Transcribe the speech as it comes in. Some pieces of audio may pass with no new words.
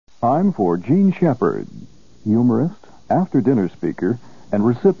I'm for Gene Shepard, humorist, after-dinner speaker, and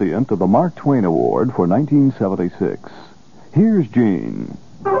recipient of the Mark Twain Award for 1976. Here's Gene.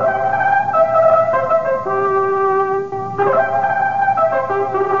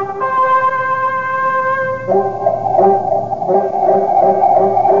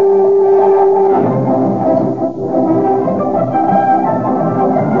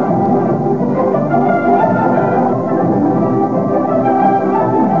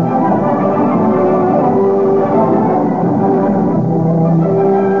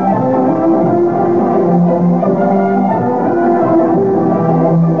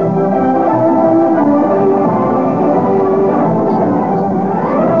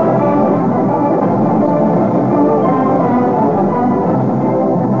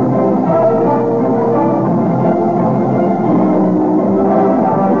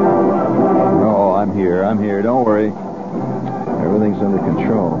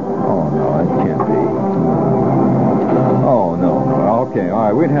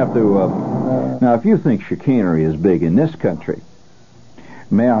 Now, if you think chicanery is big in this country,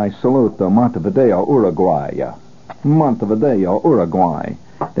 may I salute the Montevideo, Uruguay. Montevideo, Uruguay.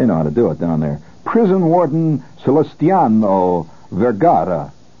 They know how to do it down there. Prison warden Celestiano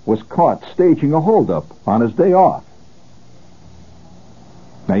Vergara was caught staging a holdup on his day off.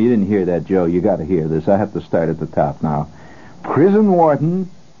 Now, you didn't hear that, Joe. You got to hear this. I have to start at the top now. Prison warden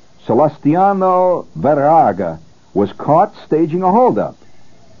Celestiano Vergara was caught staging a holdup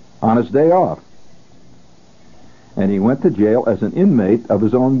on his day off. And he went to jail as an inmate of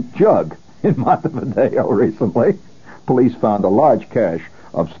his own jug in Montevideo recently. Police found a large cache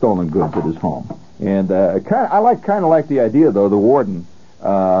of stolen goods at his home. And I kind of like the idea, though, the warden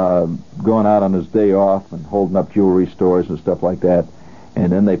going out on his day off and holding up jewelry stores and stuff like that. And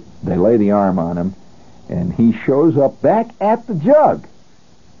then they lay the arm on him, and he shows up back at the jug,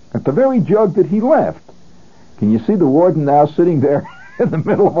 at the very jug that he left. Can you see the warden now sitting there in the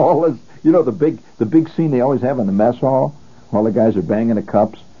middle of all this? You know, the big scene they always have in the mess hall? All the guys are banging the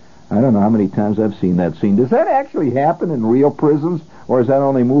cups. I don't know how many times I've seen that scene. Does that actually happen in real prisons, or is that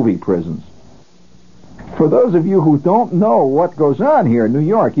only movie prisons? For those of you who don't know what goes on here in New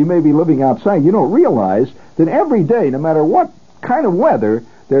York, you may be living outside, you don't realize that every day, no matter what kind of weather,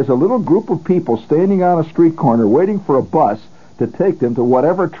 there's a little group of people standing on a street corner waiting for a bus to take them to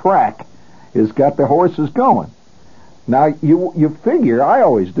whatever track has got the horses going. Now, you figure, I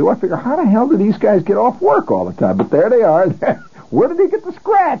always do, I figure, how the hell do these guys get off work all the time? But there they are. Where did they get the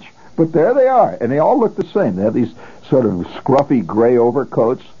scratch? But there they are. And they all look the same. They have these sort of scruffy gray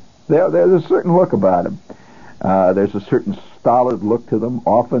overcoats. There's a certain look about them. There's a certain stolid look to them.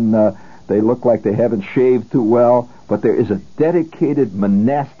 Often they look like they haven't shaved too well, but there is a dedicated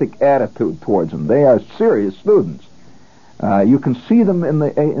monastic attitude towards them. They are serious students. You can see them in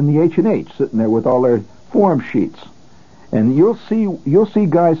the H&H sitting there with all their form sheets. And you'll see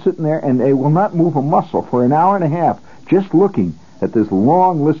guys sitting there, and they will not move a muscle for an hour and a half, just looking at this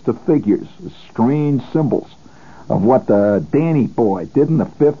long list of figures, strange symbols of what the Danny boy did in the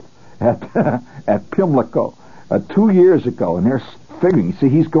fifth at Pimlico 2 years ago. And they're figuring. See,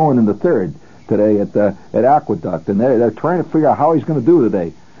 he's going in the third today at Aqueduct, and they're trying to figure out how he's going to do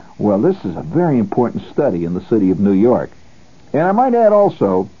today. Well, this is a very important study in the city of New York, and I might add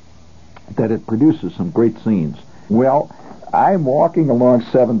also that it produces some great scenes. Well, I'm walking along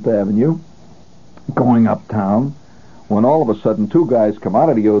 7th Avenue, going uptown, when all of a sudden two guys come out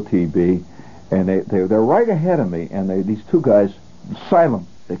of the OTB, and they're right ahead of me, and these two guys, silent,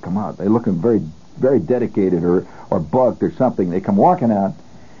 they come out. They're looking very, very dedicated or bugged or something. They come walking out,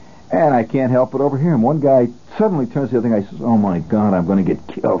 and I can't help but overhear him. One guy suddenly turns to the other guy and says, "Oh, my God, I'm going to get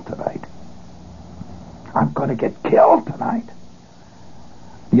killed tonight. I'm going to get killed tonight."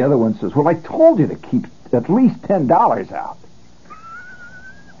 The other one says, "Well, I told you to keep at least $10 out."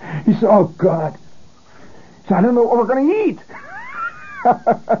 He said, "Oh, God. He said, I don't know what we're going to eat."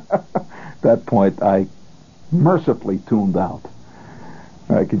 At that point, I mercifully tuned out.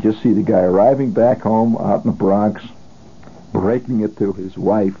 I could just see the guy arriving back home out in the Bronx, breaking it to his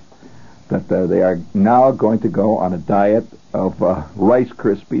wife that they are now going to go on a diet of Rice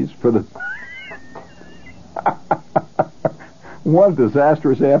Krispies for the one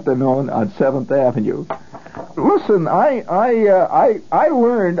disastrous afternoon on 7th Avenue. Listen, I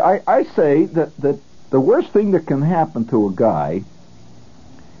learned, I say that the worst thing that can happen to a guy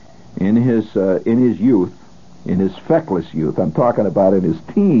in his youth, in his feckless youth, I'm talking about in his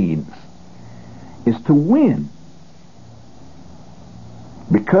teens, is to win.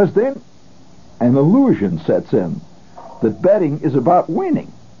 Because then an illusion sets in that betting is about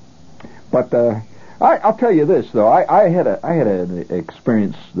winning. But I'll tell you this though. I had an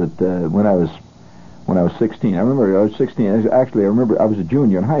experience that when I was 16. I remember I was 16. Actually, I remember I was a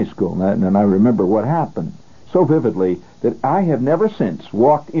junior in high school, and I remember what happened so vividly that I have never since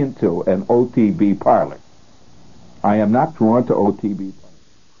walked into an OTB parlor. I am not drawn to OTB.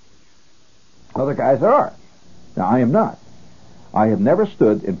 Other guys are. Now, I am not. I have never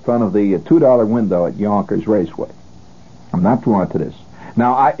stood in front of the $2 window at Yonkers Raceway. I'm not drawn to this.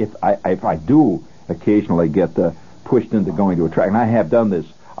 Now, if I do occasionally get pushed into going to a track, and I have done this,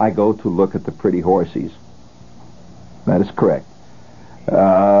 I go to look at the pretty horses. That is correct.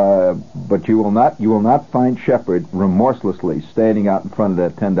 But you will not find Shepard remorselessly standing out in front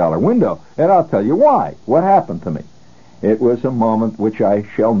of that $10 window. And I'll tell you why. What happened to me? It was a moment which I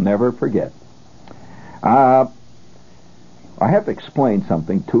shall never forget. I have to explain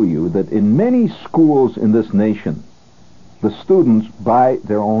something to you, that in many schools in this nation, the students buy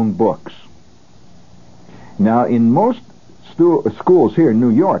their own books. Now, in most schools here in New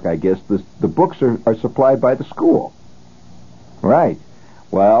York, I guess, the books are supplied by the school. Right.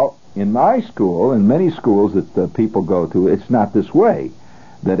 Well, in my school, in many schools that people go to, it's not this way.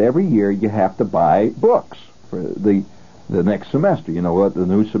 That every year you have to buy books for the next semester. You know what? The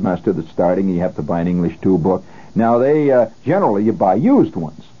new semester that's starting, you have to buy an English 2 book. Now, they generally you buy used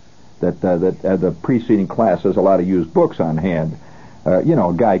ones. That the preceding class has a lot of used books on hand. A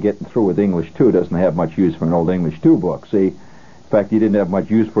guy getting through with English 2 doesn't have much use for an old English 2 book. See, in fact, he didn't have much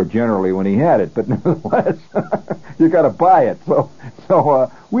use for it generally when he had it. But nevertheless, you got to buy it. So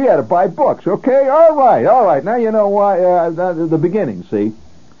we had to buy books. Okay, all right. Now you know why. The beginning. See,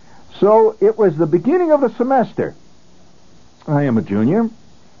 so it was the beginning of the semester. I am a junior,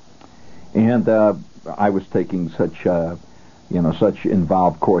 and I was taking such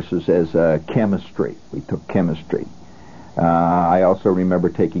involved courses as chemistry. We took chemistry. I also remember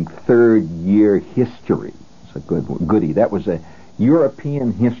taking third-year history. It's a goodie. That was a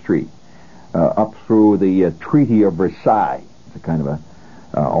European history up through the Treaty of Versailles. It's a kind of a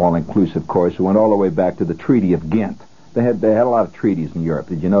all-inclusive course. It went all the way back to the Treaty of Ghent. They had a lot of treaties in Europe.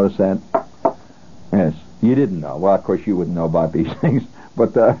 Did you notice that? Yes. You didn't know. Well, of course, you wouldn't know about these things.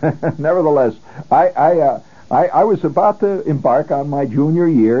 But nevertheless, I was about to embark on my junior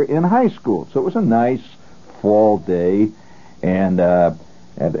year in high school. So it was a nice fall day, and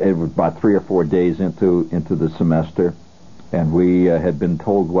it was about 3 or 4 days into the semester, and we had been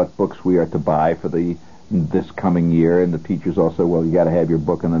told what books we are to buy for this coming year, and the teachers also, well, you got to have your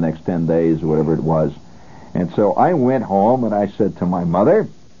book in the next 10 days or whatever it was. And so I went home and I said to my mother,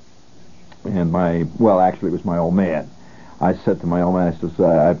 and actually it was my old man. I said to my old man, I says,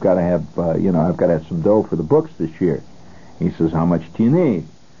 I've got to have some dough for the books this year. He says, how much do you need?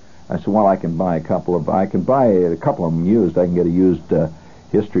 I said, well, I can buy a couple of them used. I can get a used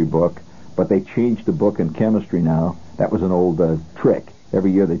history book, but they changed the book in chemistry now. That was an old trick. Every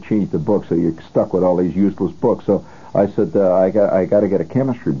year they changed the book, so you're stuck with all these useless books. So I said, I got to get a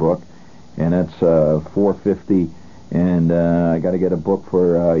chemistry book, and it's $4.50. And I got to get a book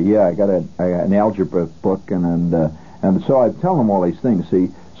for I got an algebra book, and so I tell them all these things. See,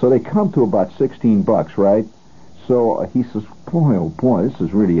 so they come to about $16, right? So he says, boy, oh boy, this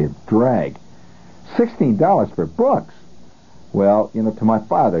is really a drag. $16 for books. Well, to my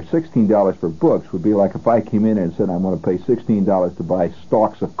father, $16 for books would be like if I came in and said I'm going to pay $16 to buy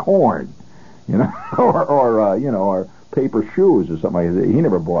stalks of corn, or paper shoes or something like that. He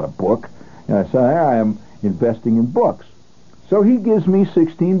never bought a book. And I said, I am investing in books. So he gives me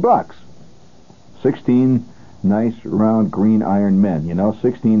 $16. 16 nice round green iron men,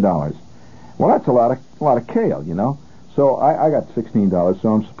 $16. Well, that's a lot of kale, So I got $16,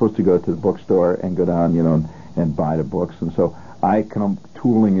 so I'm supposed to go to the bookstore and go down, and buy the books. And so I come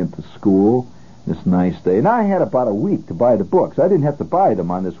tooling into school this nice day, and I had about a week to buy the books. I didn't have to buy them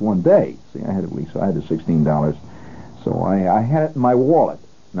on this one day. See, I had a week, so I had the $16. So I had it in my wallet.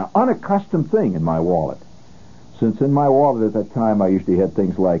 Now, unaccustomed thing in my wallet. Since in my wallet at that time I usually had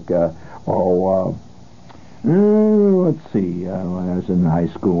things like, let's see, when I was in high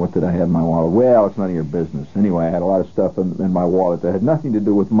school, what did I have in my wallet? Well, it's none of your business. Anyway, I had a lot of stuff in my wallet that had nothing to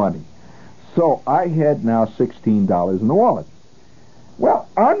do with money. So I had now $16 in the wallet. Well,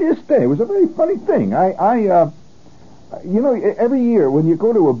 on this day, it was a very funny thing. Every year when you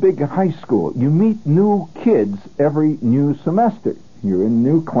go to a big high school, you meet new kids every new semester. You're in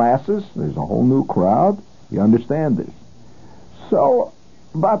new classes. There's a whole new crowd. You understand this. So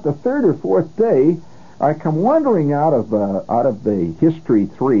about the third or fourth day, I come wandering out of the History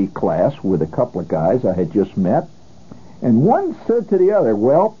 3 class with a couple of guys I had just met, and one said to the other,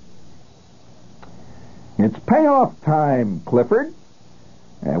 well, it's payoff time, Clifford.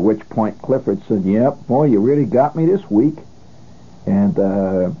 At which point Clifford said, "Yep, boy, you really got me this week." And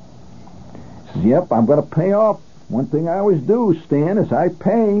he says, "Yep, I'm going to pay off. One thing I always do, Stan, is I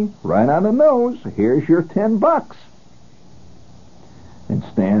pay right on the nose. Here's your $10. And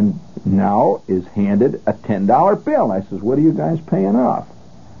Stan now is handed a $10 bill. I says, "What are you guys paying off?"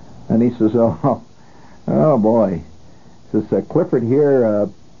 And he says, "Oh boy." He says, Clifford here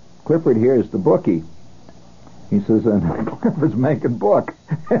is the bookie." He says, "And Clifford's making book."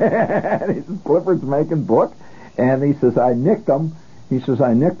 And he says, "Clifford's making book." And he says, "I nicked him." He says,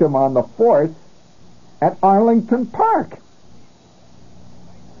 "I nicked him on the 4th at Arlington Park."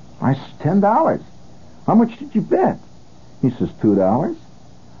 I said, $10. "How much did you bet?" He says, $2.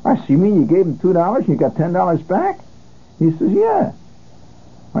 I said, "You mean you gave him $2 and you got $10 back?" He says, "Yeah."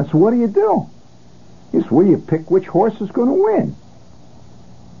 I said, "What do you do?" He says, "Well, you pick which horse is going to win."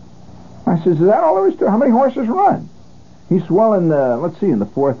 I says, "Is that all there is to it? How many horses run?" He says, "Well, in the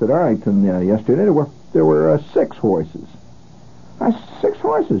 4th at Arlington yesterday, there were 6 horses." I said, 6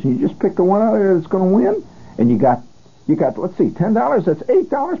 horses? You just pick the one out there that's going to win? And you got, let's see, $10, that's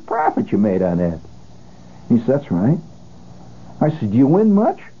 $8 profit you made on that. He said, "That's right." I said, "Do you win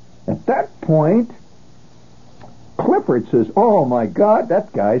much?" At that point, Clifford says, "Oh my God,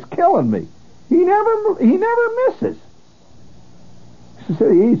 that guy's killing me. He never misses." He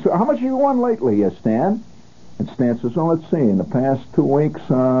says, "How much have you won lately, Stan?" And Stan says, "Oh, let's see, in the past 2 weeks,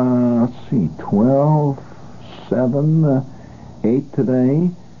 12, 7, 8 today.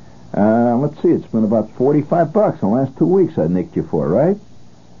 Let's see, it's been about $45 in the last 2 weeks I nicked you for, right?"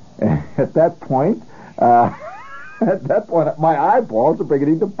 At that point, my eyeballs are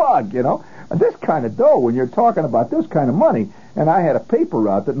beginning to bug, This kind of dough, when you're talking about this kind of money, and I had a paper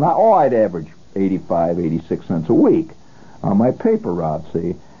route that I'd average 85, 86 cents a week on my paper route,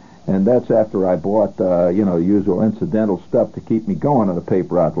 see? And that's after I bought, usual incidental stuff to keep me going on the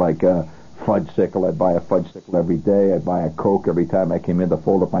paper route, like fudgesicle. I'd buy a fudgesicle every day. I'd buy a Coke every time I came in to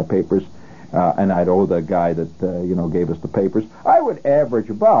fold up my papers, and I'd owe the guy that, gave us the papers. I would average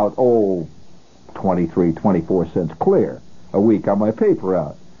about, 23, 24 cents clear a week on my paper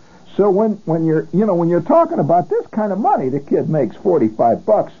route. So when you're talking about this kind of money, the kid makes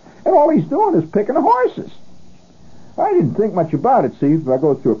 $45, and all he's doing is picking the horses. I didn't think much about it, see, I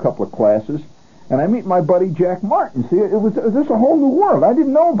go through a couple of classes, and I meet my buddy Jack Martin. See, this is a whole new world. I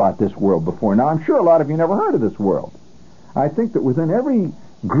didn't know about this world before. Now, I'm sure a lot of you never heard of this world. I think that within every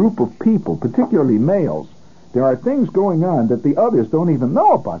group of people, particularly males, there are things going on that the others don't even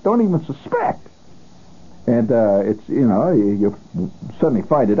know about, don't even suspect. And it's, you suddenly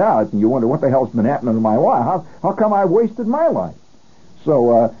find it out, and you wonder what the hell's been happening to my life. How come I wasted my life?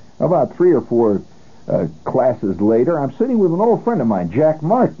 So about 3 or 4 classes later, I'm sitting with an old friend of mine, Jack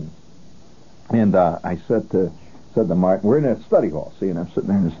Martin. And I said to Martin, we're in a study hall, see, and I'm sitting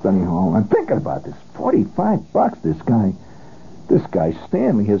there in the study hall. I'm thinking about this. $45, this guy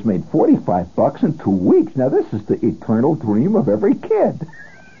Stanley has made $45 in 2 weeks. Now, this is the eternal dream of every kid.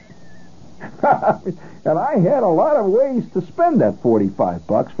 And I had a lot of ways to spend that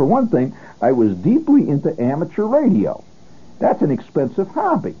 $45. For one thing, I was deeply into amateur radio. That's an expensive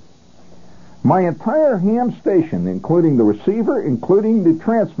hobby. My entire ham station, including the receiver, including the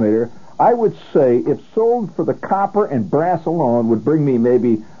transmitter, I would say, if sold for the copper and brass alone, would bring me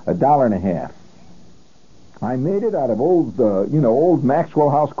maybe $1.50. I made it out of old Maxwell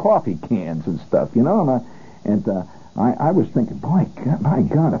House coffee cans and stuff, I was thinking, boy, my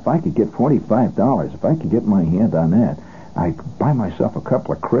God, if I could get $45, if I could get my hand on that, I'd buy myself a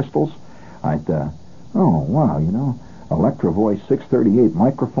couple of crystals. Electro Voice 638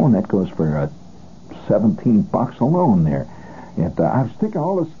 microphone, that goes for $17 alone there. And I was thinking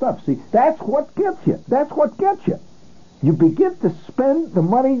all this stuff. See, that's what gets you. That's what gets you. You begin to spend the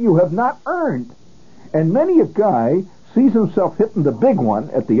money you have not earned. And many a guy sees himself hitting the big one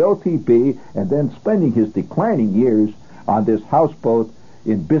at the OTB and then spending his declining years on this houseboat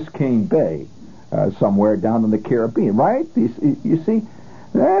in Biscayne Bay, somewhere down in the Caribbean, right? You see,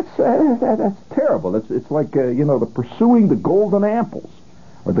 that's terrible. It's like, the pursuing the golden apples,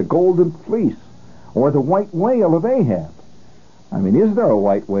 or the golden fleece, or the white whale of Ahab. I mean, is there a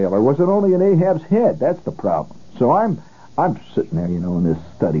white whale, or was it only in Ahab's head? That's the problem. So I'm sitting there, in this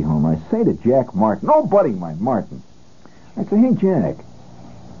study home. I say to Jack Martin, oh, buddy mine, Martin. I say, hey, Jack.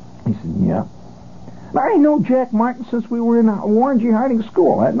 He said, yeah. I know Jack Martin since we were in Warren G. Harding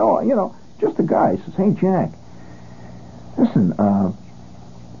School. I know, just a guy. He says, hey, Jack, listen,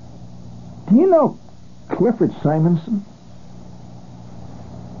 do you know Clifford Simonson?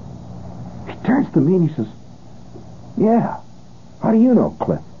 He turns to me and he says, yeah. How do you know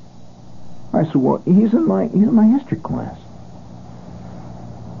Cliff? I said, well, he's in my history class.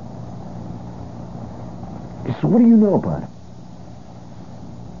 said, what do you know about him?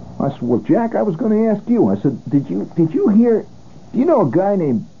 I said, well, Jack, I was going to ask you. I said, did you hear, do you know a guy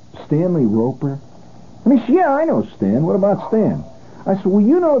named Stanley Roper? And he said, yeah, I know Stan. What about Stan? I said, well,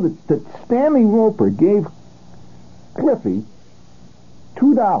 you know that Stanley Roper gave Cliffy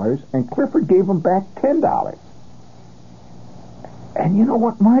 $2, and Clifford gave him back $10. And you know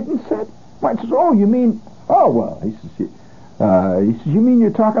what Martin said? Martin says, oh, you mean, he says, you mean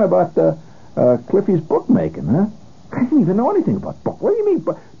you're talking about Cliffy's bookmaking, huh? I didn't even know anything about book. What do you mean?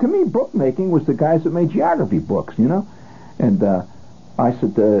 To me, bookmaking was the guys that made geography books, you know? And I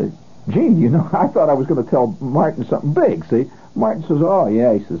said, gee, you know, I thought I was going to tell Martin something big, see? Martin says, oh,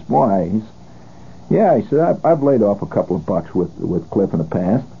 yeah. He says, boy, he said, I've laid off a couple of bucks with Cliff in the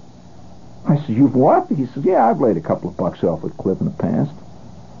past. I said, you've what? He says, yeah, I've laid a couple of bucks off with Cliff in the past.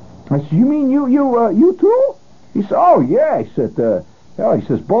 I said, you mean you too? He said, oh, yeah. He said, he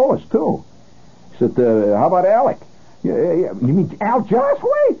says, Bolus, too. He said, how about Alec? Yeah, you mean Al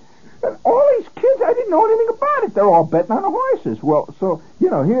Josway? All these kids, I didn't know anything about it. They're all betting on the horses. Well, so,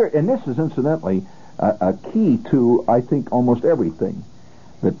 you know, here, and this is incidentally a key to, I think, almost everything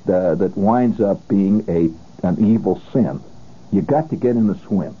that winds up being an evil sin. You got to get in the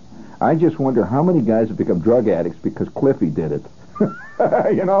swim. I just wonder how many guys have become drug addicts because Cliffy did it.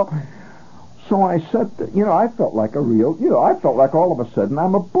 You know? So I said, you know, I felt like I felt like all of a sudden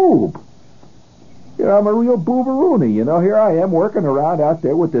I'm a boob. You know, I'm a real boobaroonie. You know, here I am working around out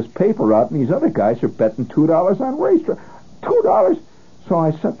there with this paper out, and these other guys are betting $2 on racetrack. $2? So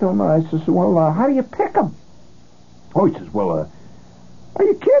I said to him, I said, well, how do you pick them? Oh, he says, well, are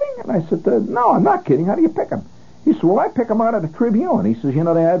you kidding? And I said, no, I'm not kidding. How do you pick them? He said, well, I pick them out of the Tribune. He says, you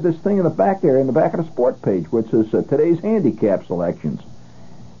know, they have this thing in the back there, in the back of the sport page, which says today's handicap selections.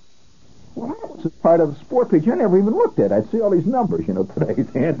 Well, that was part of the sport page I never even looked at. I'd see all these numbers, you know, today's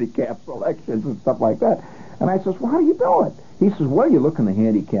handicap selections and stuff like that. And I says, well, how do you do it? He says, well, you look in the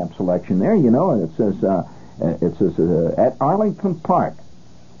handicap selection there, you know, and it says at Arlington Park,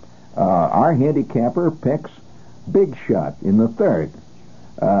 our handicapper picks Big Shot in the third,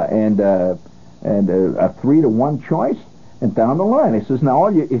 and a 3-to-1 choice, and down the line. He says, now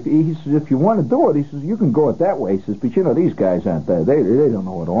if you want to do it, he says, you can go it that way. He says, but you know, these guys aren't there. They don't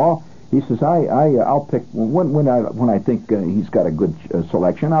know it all. He says, I'll pick when I think he's got a good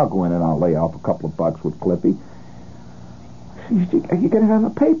selection. I'll go in and I'll lay off a couple of bucks with Cliffy. You get it on the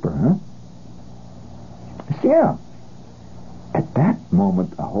paper, huh? I said, yeah. At that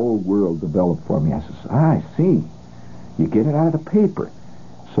moment, a whole world developed for me. I says, I see. You get it out of the paper.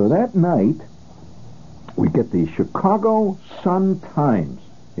 So that night, we get the Chicago Sun-Times.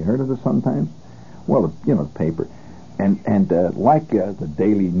 You heard of the Sun-Times? Well, you know, the paper. And like the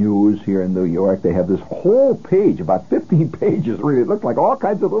Daily News here in New York, they have this whole page, about 15 pages, really. It looks like all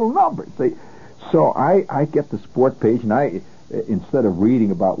kinds of little numbers. See? So I get the sport page, and instead of reading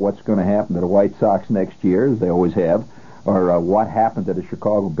about what's going to happen to the White Sox next year, as they always have, or what happened to the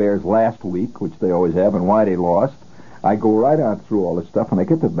Chicago Bears last week, which they always have, and why they lost, I go right on through all this stuff, and I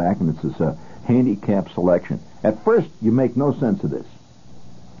get to the back, and it says handicap selection. At first, you make no sense of this.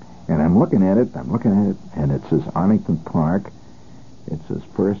 And I'm looking at it, and it says Arlington Park. It says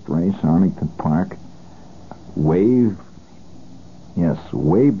first race, Arlington Park. Wave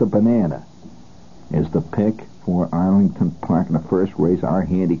the Banana is the pick for Arlington Park in the first race, our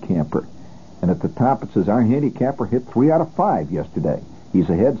handicapper. And at the top it says our handicapper hit 3 out of 5 yesterday. He's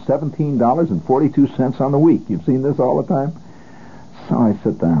ahead $17.42 on the week. You've seen this all the time? So I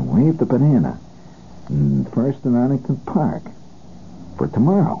sit down, Wave the Banana. First in Arlington Park for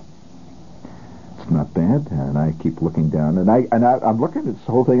tomorrow. It's not bad, and I keep looking down, and I'm looking at this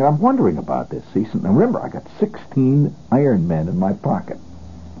whole thing, and I'm wondering about this. See, now remember, I got 16 Iron Men in my pocket.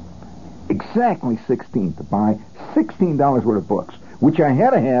 Exactly 16 to buy $16 worth of books, which I had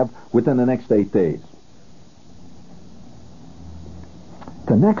to have within the next 8 days.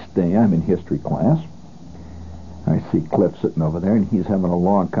 The next day, I'm in history class. I see Cliff sitting over there, and he's having a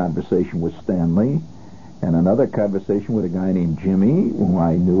long conversation with Stanley, and another conversation with a guy named Jimmy, whom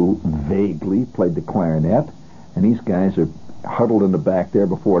I knew vaguely, played the clarinet, and these guys are huddled in the back there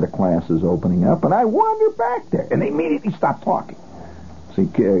before the class is opening up, and I wander back there, and they immediately stop talking. See,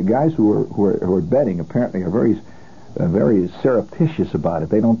 guys who are betting apparently are very surreptitious about it.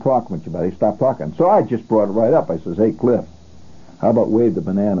 They don't talk much about it. They stop talking. So I just brought it right up. I says, "Hey, Cliff, how about Wave the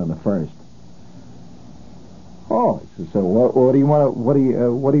Banana in the first?" Oh, he says, what do you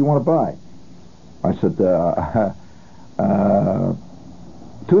want to buy? I said,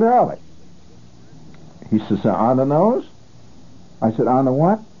 $2. He says, on the nose? I said, on the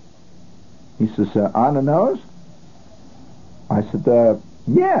what? He says, on the nose? I said,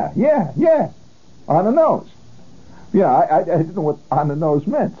 yeah, on the nose. Yeah, I didn't know what on the nose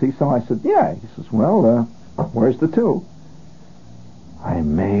meant. See, so I said, yeah. He says, well, where's the 2? I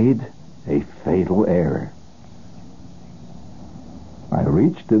made a fatal error. I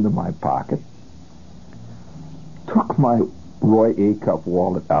reached into my pocket, took my Roy Acuff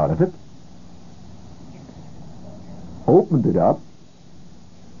wallet out of it, opened it up,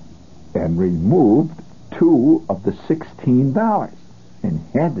 and removed 2 of the $16 and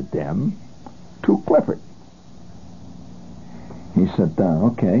handed them to Clifford. He said,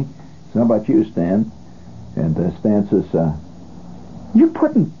 okay. So how about you, Stan? And Stan says, you're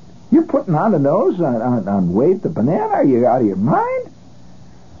putting on the nose on Wade the Banana? Are you out of your mind?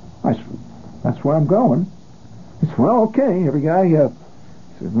 I said, that's where I'm going. He said, well, okay. Every guy, he says,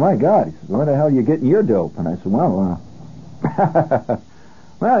 my God. He says, where the hell are you getting your dope? And I said, well,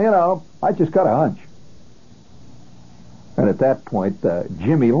 well, I just got a hunch. And at that point,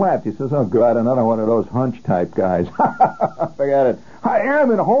 Jimmy laughed. He says, oh, God, another one of those hunch-type guys. Forget it. I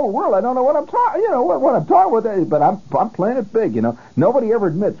am in the whole world. I don't know what I'm talking, what I'm talking about, but I'm playing it big, Nobody ever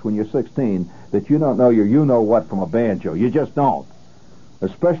admits when you're 16 that you don't know your you-know-what from a banjo. You just don't.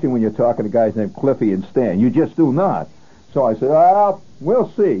 Especially when you're talking to guys named Cliffy and Stan. You just do not. So I said, well, we'll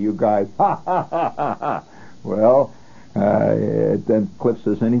see, you guys. Ha, ha, ha, ha, ha. Well, then Cliff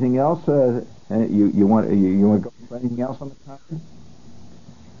says, anything else? You want to go for anything else on the topic?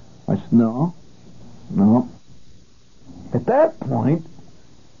 I said, no. At that point,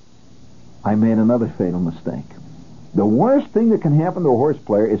 I made another fatal mistake. The worst thing that can happen to a horse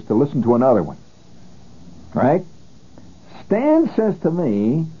player is to listen to another one. Right? Stan says to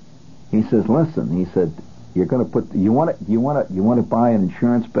me, he says, listen, he said, you're going to put, you want to buy an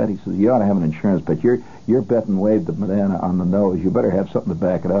insurance bet? He says, you ought to have an insurance bet. You're betting Wade the Banana on the nose. You better have something to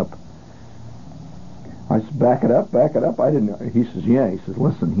back it up. I said, back it up. I didn't know. He says, yeah. He says,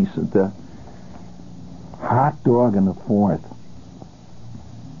 listen, he said, Hot Dog in the 4th.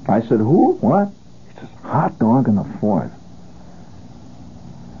 I said, who? What? He says, Hot Dog in the 4th.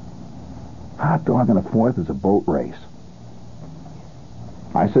 Hot Dog in the 4th is a boat race.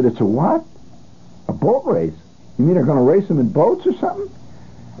 I said, it's a what? A boat race? You mean they're going to race them in boats or something?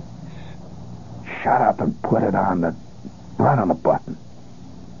 Shut up and put it on right on the button.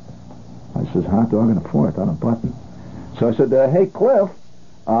 I says, Hot Dog in the 4th on a button. So I said, hey, Cliff,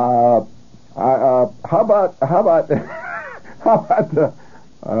 how about the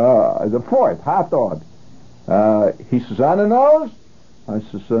 4th, Hot Dog? He says, on the nose? I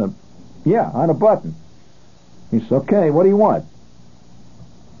says, yeah, on a button. He says, okay, what do you want?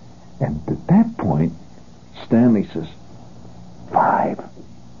 And at that point, Stanley says, 5.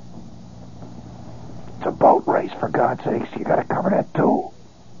 It's a boat race, for God's sakes. You got to cover that, too.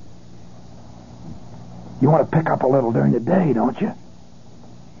 You want to pick up a little during the day, don't you?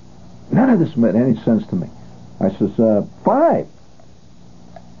 None of this made any sense to me. I says, 5.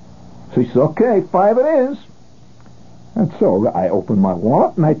 So he says, okay, 5 it is. And so I open my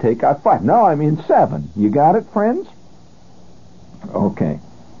wallet and I take out 5. No, I mean 7. You got it, friends? Okay.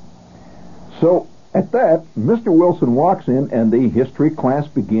 So at that, Mr. Wilson walks in and the history class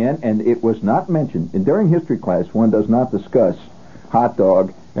began, and it was not mentioned. And during history class, one does not discuss Hot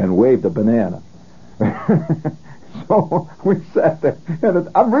Dog and Wade the Banana. So we sat there, and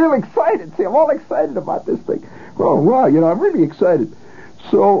I'm really excited. See, I'm all excited about this thing. Oh, wow, I'm really excited.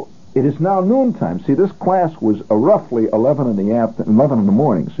 So it is now noontime. See, this class was roughly 11 in the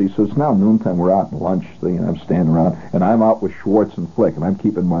morning. See, so it's now noontime. We're out at lunch. I'm standing around, and I'm out with Schwartz and Flick, and I'm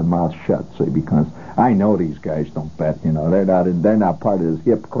keeping my mouth shut. See, because I know these guys don't bet. They're not part of this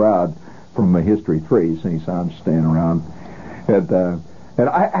hip crowd from History 3. See, so I'm standing around, and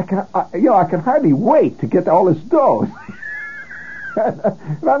I can hardly wait to get all this dough.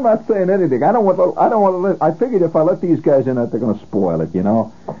 And I'm not saying anything. I figured if I let these guys in, that they're going to spoil it.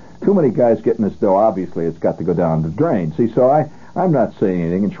 Too many guys getting this dough. Obviously, it's got to go down the drain. See, so I'm not saying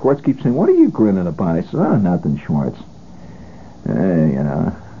anything. And Schwartz keeps saying, "What are you grinning about?" I said, "Oh, nothing, Schwartz."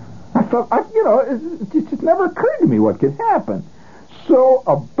 I felt, it just never occurred to me what could happen. So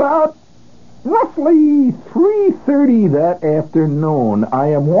about roughly 3:30 that afternoon, I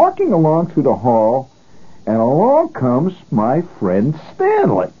am walking along through the hall, and along comes my friend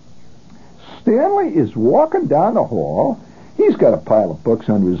Stanley. Stanley is walking down the hall. He's got a pile of books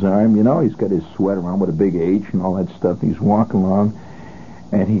under his arm, He's got his sweater on with a big H and all that stuff. He's walking along,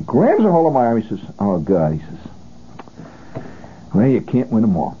 and he grabs a hold of my arm. He says, "Oh, God," he says, "well, you can't win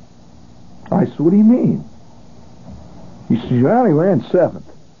them all." I said, "What do you mean?" He says, "You only ran 7th."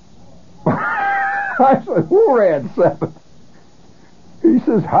 I said, "Who ran 7th?" He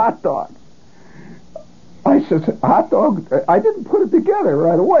says, "Hot Dog." I said, "Hot Dog?" I didn't put it together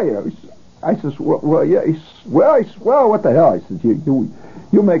right away. I says, well, yeah. He says, well, what the hell? I said,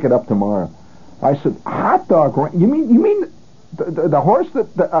 you make it up tomorrow. I said, hot dog. You mean the horse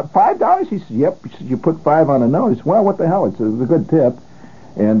that $5? He said, yep. He said, you put 5 on the nose. Well, what the hell? It was a good tip.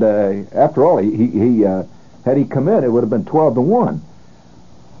 And after all, he had he come in, it would have been 12-1.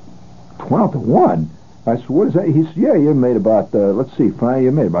 12-1. I said, what is that? He said, yeah, you made about let's see, fine.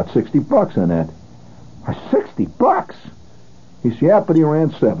 You made about $60 on that. $60? He said, yeah, but he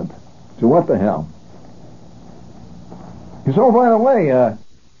ran 7th. So what the hell? He said, oh, by the way,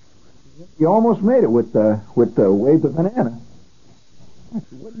 you almost made it with Wave the Banana. I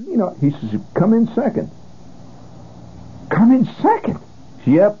said, what do you mean? He says, come in second. Come in second?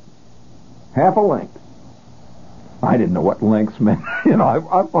 Yep. Half a length. I didn't know what lengths meant.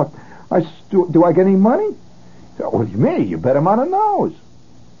 I thought, do I get any money? He said, what do you mean? You bet him on a nose.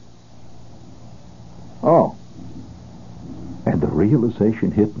 Oh. And the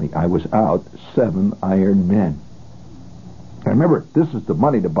realization hit me. I was out 7 iron men. And remember, this is the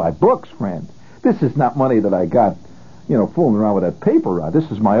money to buy books, friend. This is not money that I got, fooling around with that paper route.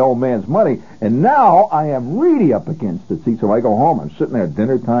 This is my old man's money. And now I am really up against it. See, so I go home. I'm sitting there at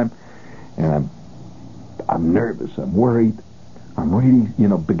dinner time, and I'm nervous. I'm worried. I'm really,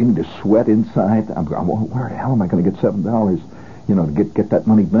 beginning to sweat inside. I'm where the hell am I going to get $7, to get that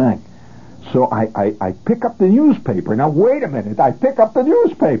money back? So I pick up the newspaper. Now, wait a minute. I pick up the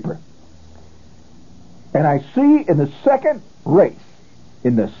newspaper. And I see in the second race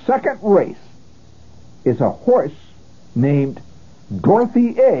is a horse named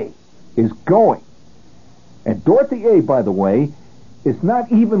Dorothy A. is going. And Dorothy A., by the way, is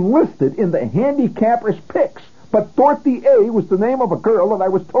not even listed in the handicapper's picks. But Dorothy A. was the name of a girl that I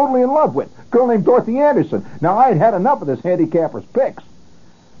was totally in love with. A girl named Dorothy Anderson. Now, I had enough of this handicapper's picks.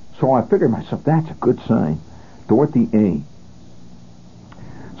 So I figured to myself, that's a good sign. Dorothy A.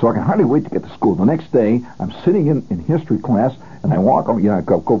 So I can hardly wait to get to school. The next day, I'm sitting in history class, and I walk over, I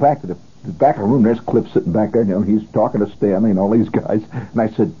go back to the back of the room. There's Cliff sitting back there. He's talking to Stanley and all these guys. And I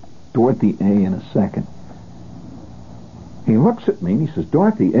said, Dorothy A. in a second. He looks at me, and he says,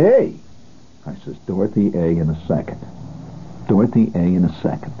 Dorothy A. I says, Dorothy A. in a second. Dorothy A. in a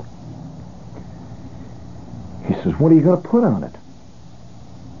second. He says, what are you going to put on it?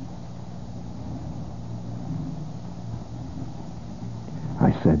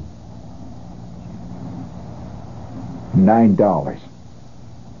 I said, $9.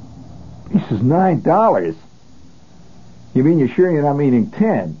 He says, $9? You mean you're sure you're not meaning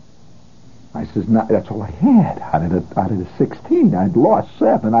 10? I says, no, that's all I had out of the 16. I'd lost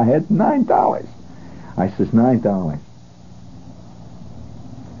 7. I had $9. I says, $9.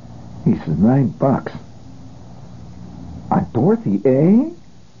 He says, $9. Dorothy A?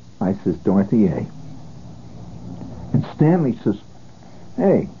 I says, Dorothy A. And Stanley says,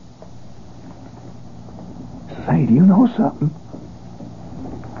 hey. He says, hey, do you know something?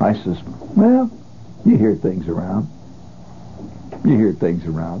 I says, well, you hear things around. You hear things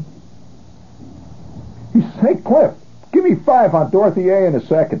around. He says, hey, Cliff, give me 5 on Dorothy A. in a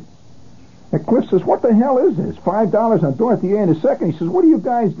second. And Cliff says, what the hell is this? $5 on Dorothy A. in a second. He says, what are you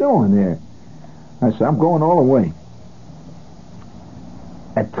guys doing there? I said, I'm going all the way.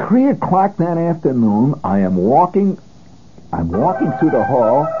 At 3 o'clock that afternoon, I'm walking through the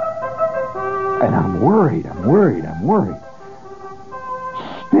hall, and I'm worried.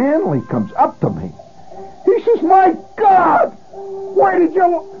 Stanley comes up to me. He says, my God, where'd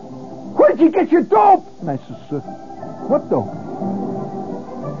you get your dope? And I says, what dope?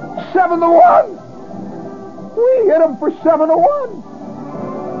 7-1. We hit him for 7-1.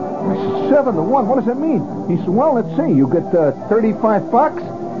 I said, 7-1. What does that mean? He said, well, let's see. You get $35.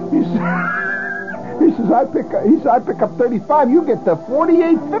 He says, I pick up 35. You get the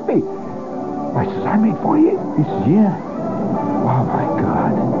 $48.50. I says, I made 48. He says, yeah. Oh my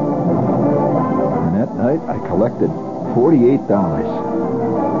God. And that night I collected $48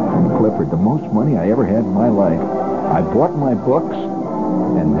 from Clifford, the most money I ever had in my life. I bought my books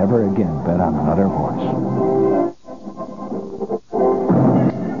and never again bet on another horse.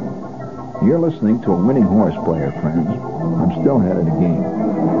 You're listening to a winning horse player, friends. I'm still ahead of the game.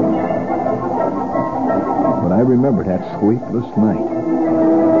 But I remember that sleepless night.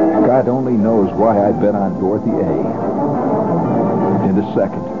 God only knows why I bet on Dorothy A. in a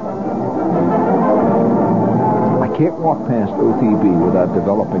second. I can't walk past OTB without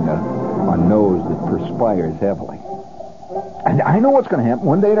developing a nose that perspires heavily. And I know what's going to happen.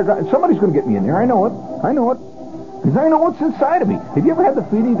 One day somebody's going to get me in there. I know it. Because I know what's inside of me. Have you ever had the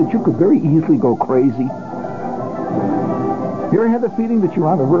feeling that you could very easily go crazy? You ever had the feeling that you're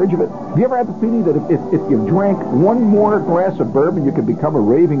on the verge of it? Have you ever had the feeling that if you drank one more glass of bourbon, you could become a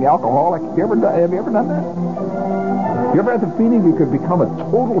raving alcoholic? Have you ever done that? You ever had the feeling you could become a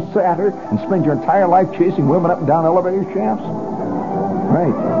total satyr and spend your entire life chasing women up and down elevator shafts?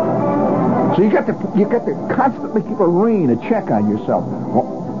 Right. So you got to constantly keep a rein, a check on yourself.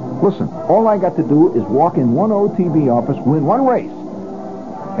 Well, listen, all I got to do is walk in one OTB office, win one race,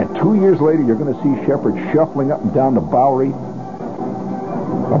 and 2 years later you're going to see Shepard shuffling up and down the Bowery,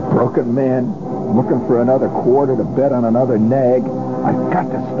 a broken man looking for another quarter to bet on another nag. I've got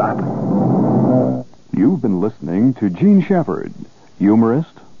to stop it. You've been listening to Gene Shepard,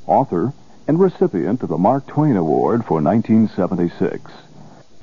 humorist, author, and recipient of the Mark Twain Award for 1976.